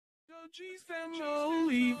Can't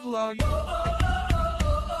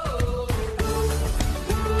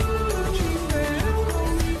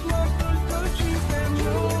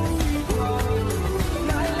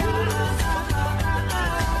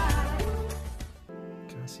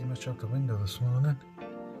see much out the window this morning.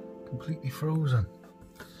 Completely frozen.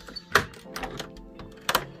 Good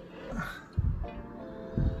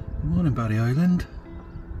morning, Barry Island.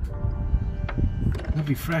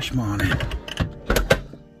 Lovely fresh morning.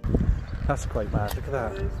 That's quite bad, look at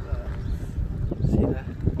that. See that?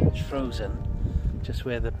 It's frozen. Just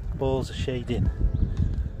where the balls are shading.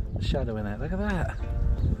 The shadow in it, look at that.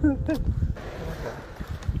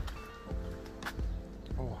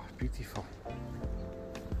 Oh, beautiful.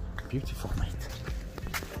 Beautiful, mate.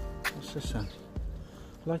 What's this then?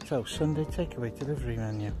 Lighthouse Sunday takeaway delivery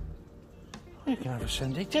menu. Oh, you can have a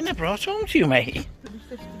Sunday dinner brought home to you, mate. It'll be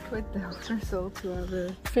 50 quid though for us all to have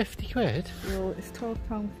a... 50 quid? Well, it's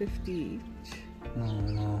 £12.50 each. Oh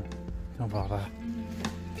no, don't bother.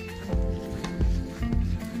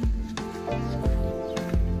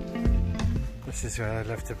 This is where I'd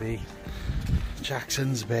love to be.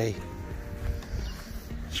 Jackson's Bay.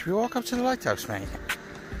 Should we walk up to the lighthouse, mate?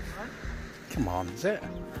 Come on, is it?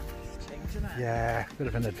 It's changing it. Yeah, bit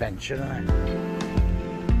of an adventure, isn't it?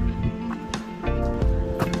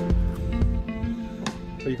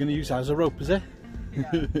 Are you going to use that as a rope, is it? Yeah,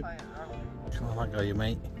 I'll try it out. Come on, I got you,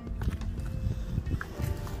 mate.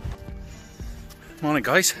 Morning,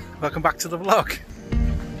 guys. Welcome back to the vlog.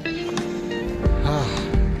 Oh,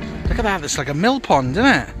 look at that. It's like a mill pond, isn't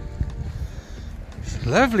it? It's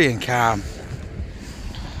lovely and calm.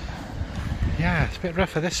 Yeah, it's a bit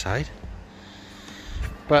rougher this side.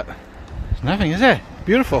 But it's nothing, is it?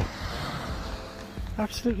 Beautiful.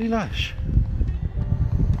 Absolutely lush.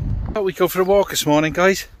 Thought we'd go for a walk this morning,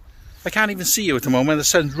 guys. I can't even see you at the moment. The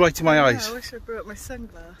sun's right in my eyes. I wish I brought my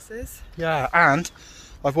sunglasses. Yeah, and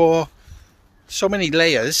I wore so many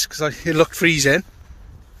layers because it looked freezing.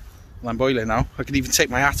 And I'm boiling now. I can even take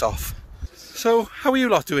my hat off. So, how are you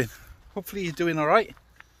lot doing? Hopefully you're doing alright.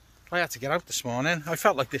 I had to get out this morning. I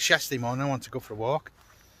felt like this yesterday morning. I wanted to go for a walk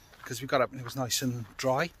because we got up and it was nice and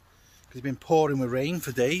dry. Because it's been pouring with rain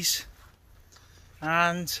for days.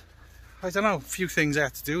 And I don't know, a few things I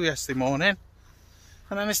had to do yesterday morning.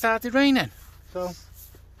 And then it started raining. So,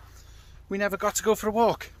 we never got to go for a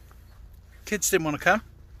walk. Kids didn't want to come.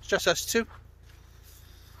 It's just us two.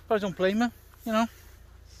 But I don't blame them, you know.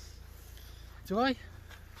 Do I?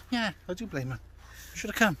 Yeah, I do blame them.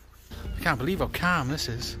 Should have come. I can't believe how calm this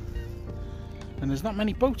is. And there's not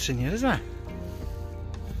many boats in here, is there?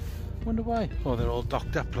 Wonder why. Oh, they're all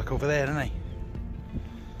docked up, like over there, aren't they?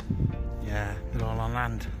 Yeah, they're all on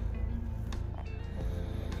land.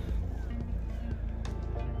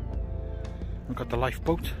 We've got the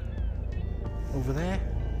lifeboat over there,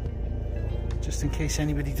 just in case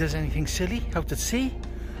anybody does anything silly out at sea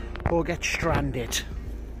or gets stranded.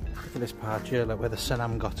 Look at this part here, like where the sun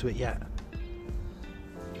hasn't got to it yet.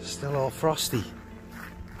 Still all frosty.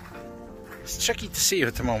 It's tricky to see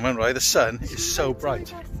at the moment, right? The sun is so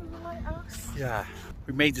bright. Yeah,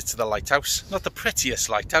 we made it to the lighthouse. Not the prettiest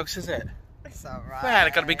lighthouse, is it? It's alright. Well,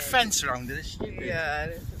 it's got a big fence around it. It's stupid. Yeah,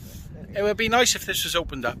 it is. It would be nice if this was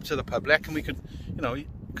opened up to the public and we could, you know,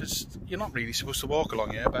 because you're not really supposed to walk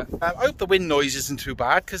along here, but I hope the wind noise isn't too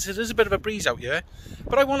bad because it is a bit of a breeze out here.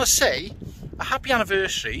 But I want to say a happy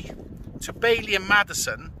anniversary to Bailey and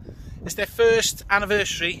Madison. It's their first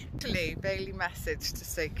anniversary. Actually, Bailey messaged to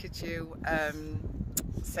say, could you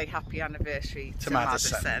say happy anniversary to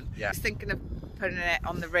Madison? Yeah. I was thinking of putting it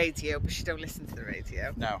on the radio, but she don't listen to the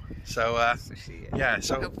radio. No. So, yeah,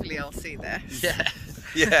 so hopefully I'll see this. Yeah.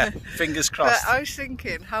 Yeah, fingers crossed. But I was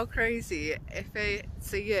thinking, how crazy if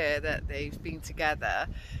it's a year that they've been together,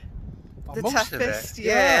 the toughest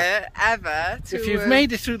year ever. If you've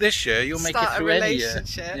made it through this year, you'll make it through any year.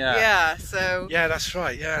 Yeah, so yeah, that's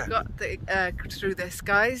right. Yeah, got through this,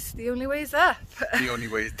 guys. The only way is up. The only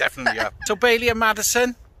way is definitely up. So Bailey and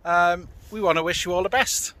Madison, we want to wish you all the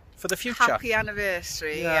best for the future. Happy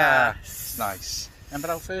anniversary. Yeah, yes. Nice.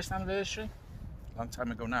 Remember our first anniversary? Long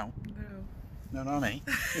time ago now. No, not me.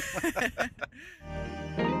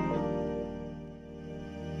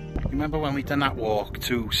 Remember when we done that walk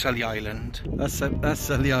to Sully Island? That's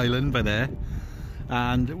Sully Island by there.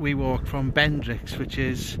 And we walked from Bendrix, which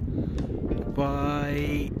is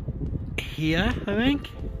by here, I think.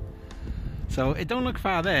 So it don't look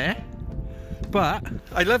far there. But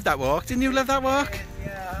I love that walk. Didn't you love that walk?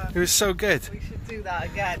 Yeah. It was so good. We should do that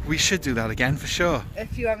again. We should do that again for sure.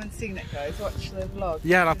 If you haven't seen it, guys, watch the vlog.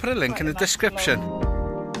 Yeah, I'll put a link in the description.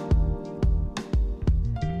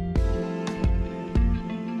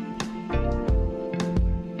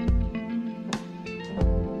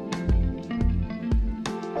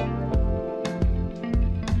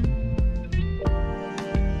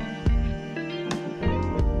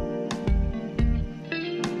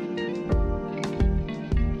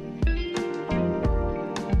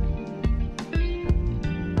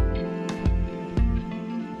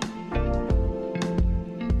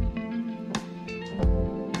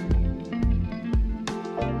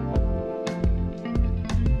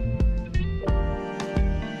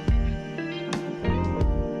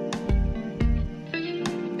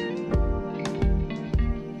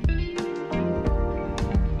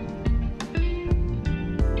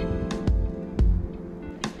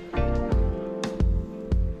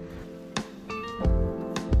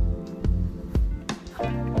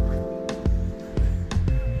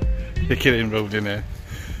 Kick it in road in there.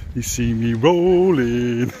 You see me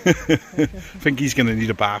rolling. I think he's going to need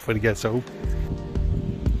a bath when he gets home.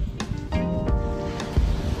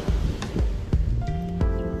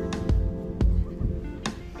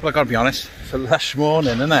 Well, I gotta be honest, it's a lush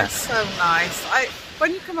morning, isn't it? It's so nice.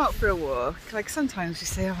 When you come out for a walk, like sometimes you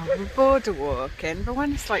say, oh, we're bored of walking, but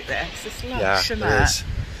when it's like this, it's lush, isn't it? It is.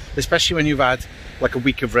 Especially when you've had like a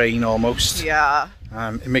week of rain almost. Yeah.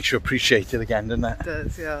 It makes you appreciate it again, doesn't it? It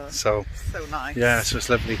does, yeah. So nice. Yeah, so it's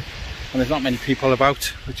lovely. And there's not many people about,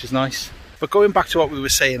 which is nice. But going back to what we were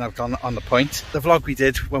saying on the point, the vlog we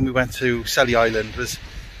did when we went to Selly Island was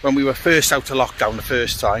when we were first out of lockdown the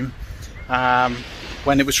first time.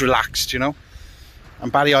 When it was relaxed, you know,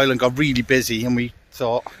 and Barry Island got really busy, and we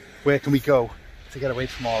thought, where can we go to get away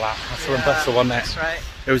from all that? That's the Bustle, wasn't it? That's right.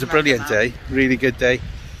 It was a brilliant day, really good day.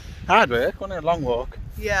 Hard work, wasn't it? A long walk.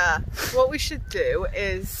 Yeah. What we should do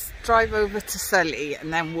is drive over to Selly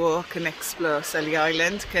and then walk and explore Selly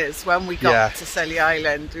Island, because when we got to Selly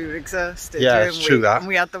Island we were exhausted. Yeah, it's true that. And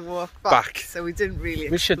we had to walk back. So we didn't really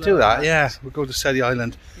explore. We should do that, yeah. We'll go to Selly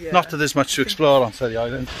Island. Yeah. Not that there's much to explore on Selly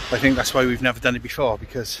Island. I think that's why we've never done it before,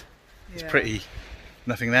 because it's pretty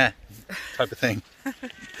nothing there type of thing.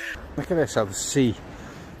 Look at this, how the sea,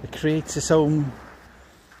 it creates its own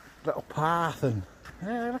little path, and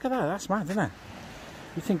yeah, look at that, that's mad, isn't it?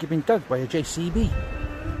 You think you've been dug by a JCB.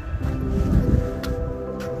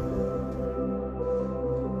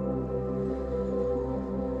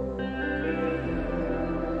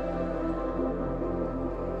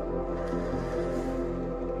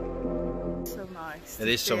 So nice. It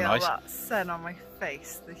is so nice. That sun on my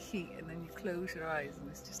face, the heat, and then you close your eyes and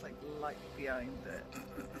it's just like light behind it.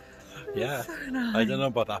 Yeah, so nice. I don't know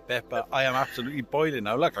about that bit, but I am absolutely boiling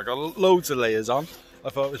now. Look, I got loads of layers on. I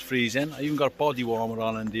thought it was freezing. I even got a body warmer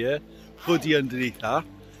on under here, hoodie underneath that,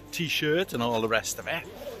 t-shirt and all the rest of it.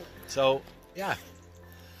 So, yeah.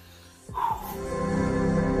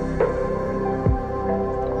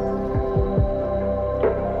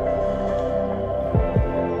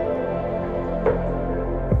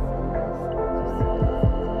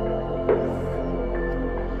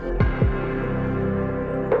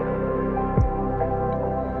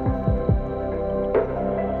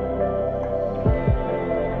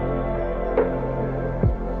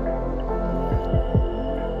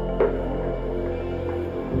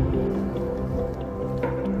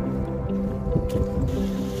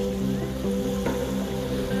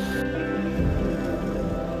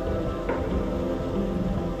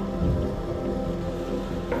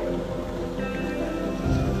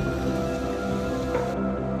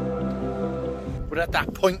 We're at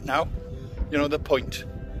that point now, you know, the point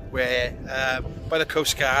where by the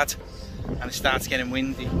Coast Guard, and it starts getting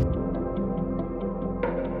windy.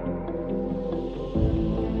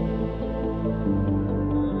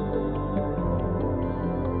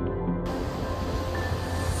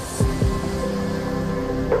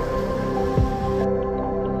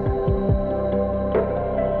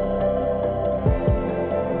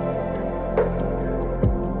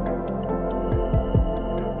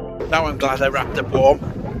 Now I'm glad I wrapped up warm.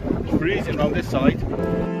 It's freezing on this side.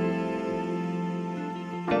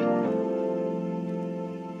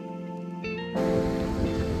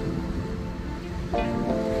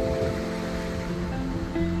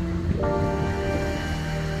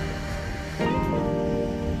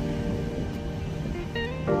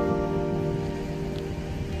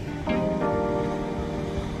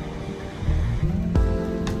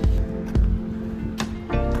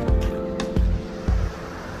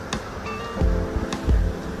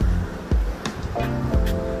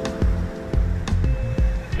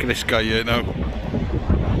 Look at this guy here now.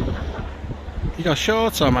 He got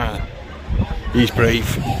shorts on, man. He's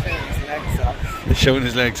brave. He's showing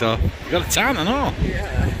his legs off. He got a tan and all.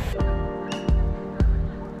 Yeah.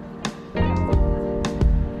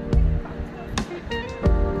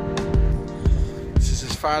 This is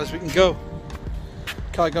as far as we can go.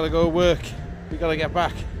 Kai gotta go to work. We gotta get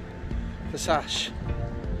back to Sash.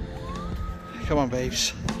 Come on,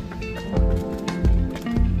 babes.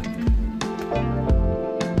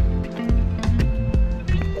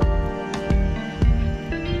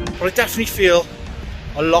 But I definitely feel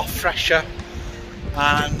a lot fresher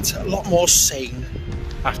and a lot more sane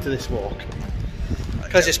after this walk.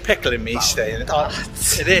 Because it's pickling me staying.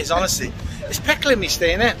 It is, honestly. It's pickling me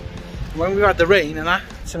staying in. When we had the rain and that,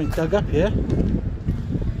 something dug up here. I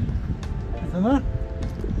don't know.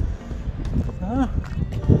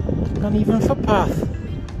 Not even a footpath.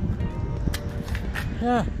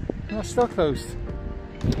 Yeah, that's still closed.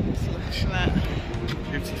 It's lush, isn't it?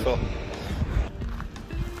 Beautiful.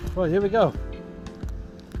 Right, here we go.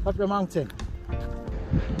 Up the mountain.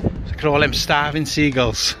 So at all them starving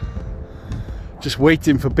seagulls. Just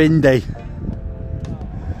waiting for bin day.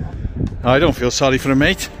 I don't feel sorry for him,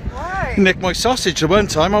 mate. Why? He nicked my sausage at one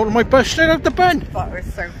time out of my bush, straight out the bin. That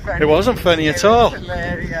was so funny. It wasn't funny at all.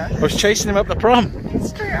 Hilarious. I was chasing him up the prom.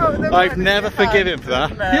 Straight out of the I've never forgiven him for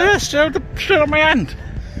that. No. Yeah, straight out my hand.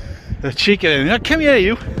 The cheek of him. Come here,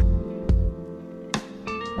 you.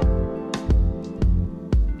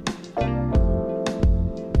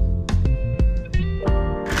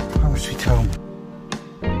 Home sweet home.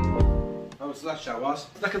 That was lush, that was.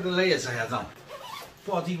 Look at the layers I had on.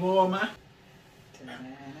 Body warmer.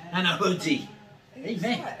 And a hoodie. Hey,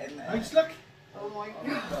 mate. Nice, look. Oh my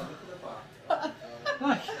god.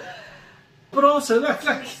 Look. But also, look.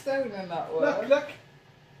 Stone in that one. Look.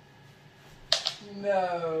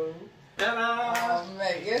 No. Ta-da! Oh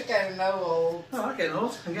mate, you're getting old. Oh, I'm getting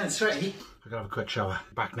old. I'm getting sweaty. We're gonna have a quick shower.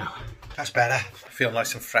 Back now. That's better. I feel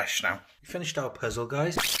nice and fresh now. We finished our puzzle,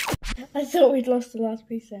 guys. I thought we'd lost the last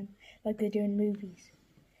piece then, like they do in movies.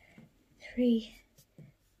 3,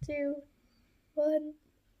 2, 1.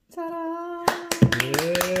 Ta-da!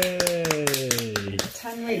 Yay!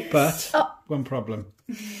 10 weeks. But one problem.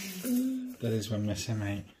 There is one missing,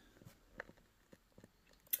 mate.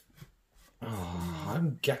 Oh,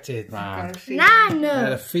 I'm gutted, man. I had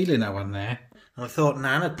Nana! a feeling that one there. And I thought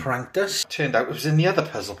Nan had pranked us. Turned out it was in the other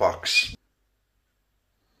puzzle box.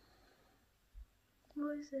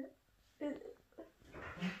 What is it?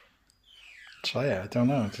 Try it, I don't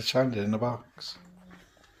know. It just found it in the box.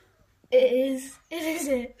 It is. It is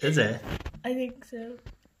it. Is it? I think so.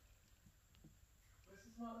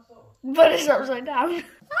 But it's upside down.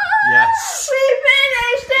 Yes. We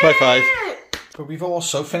finished it! High five. But we've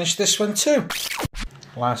also finished this one too.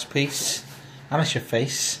 Last piece. And it's your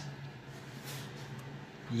face.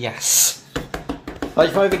 Yes. High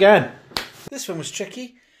five again. This one was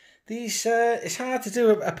tricky. These, it's hard to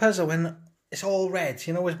do a puzzle when it's all red.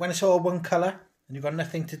 You know, when it's all one colour and you've got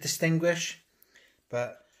nothing to distinguish.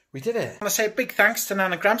 But we did it. I want to say a big thanks to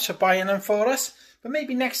Nan and Gramps for buying them for us. But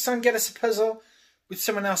maybe next time get us a puzzle with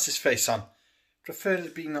someone else's face on. Prefer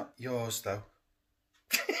it be not yours though.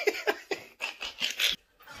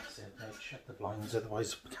 Shut the blinds,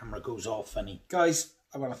 otherwise the camera goes all funny. Guys,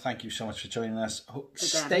 I want to thank you so much for joining us.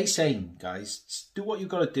 Stay sane, guys. Do what you've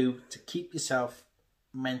got to do to keep yourself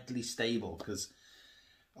mentally stable, because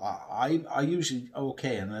I usually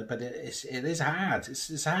okay, but it is hard.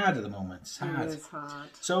 It's hard at the moment. It's hard. It is hard.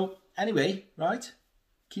 So anyway, right?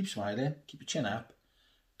 Keep smiling. Keep your chin up.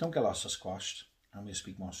 Don't get lost or squashed. And we'll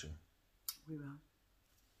speak more soon. We will.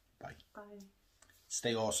 Bye. Bye.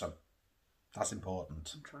 Stay awesome. That's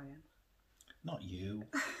important. I'm trying. Not you.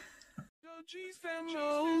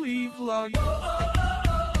 Family vlog.